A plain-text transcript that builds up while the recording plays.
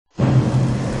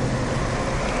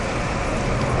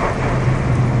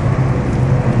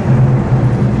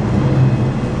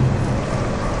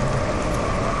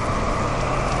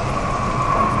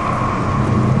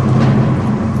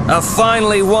A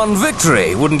finely won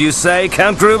victory, wouldn't you say,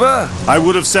 Count Gruber? I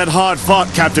would have said hard fought,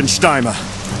 Captain Steimer.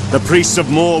 The priests of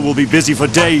Moor will be busy for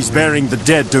days burying the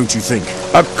dead, don't you think?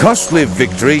 A costly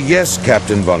victory, yes,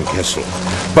 Captain von Kessel,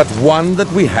 but one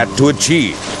that we had to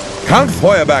achieve. Count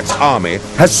Feuerbach's army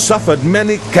has suffered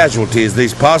many casualties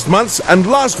these past months, and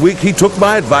last week he took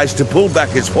my advice to pull back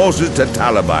his forces to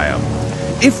Talabayam.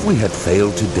 If we had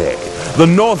failed today, the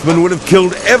Northmen would have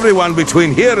killed everyone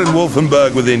between here and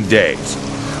Wolfenburg within days.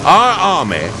 Our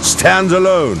army stands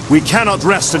alone. We cannot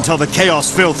rest until the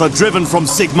Chaos Filth are driven from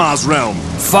Sigmar's realm.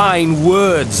 Fine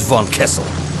words, von Kessel.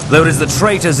 Though it is the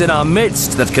traitors in our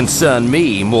midst that concern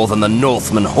me more than the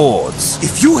Northman hordes.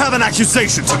 If you have an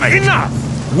accusation to make...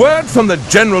 Enough! Word from the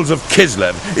generals of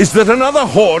Kislev is that another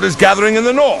horde is gathering in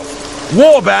the north.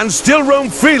 Warbands still roam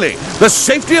freely. The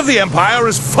safety of the Empire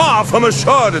is far from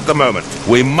assured at the moment.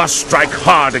 We must strike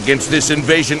hard against this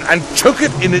invasion and choke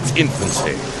it in its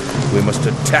infancy. We must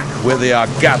attack where they are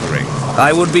gathering.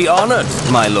 I would be honored,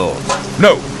 my lord.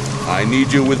 No, I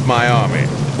need you with my army.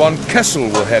 Von Kessel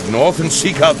will head north and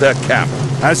seek out their camp.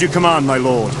 As you command, my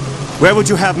lord. Where would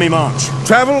you have me march?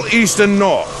 Travel east and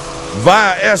north,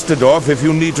 via Erstedorf if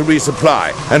you need to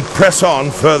resupply, and press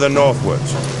on further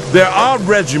northwards. There are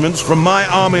regiments from my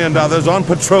army and others on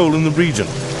patrol in the region.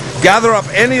 Gather up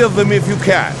any of them if you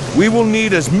can. We will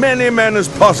need as many men as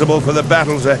possible for the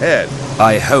battles ahead.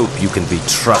 I hope you can be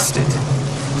trusted.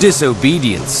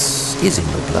 Disobedience is in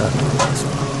your blood.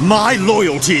 My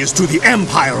loyalty is to the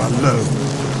Empire alone.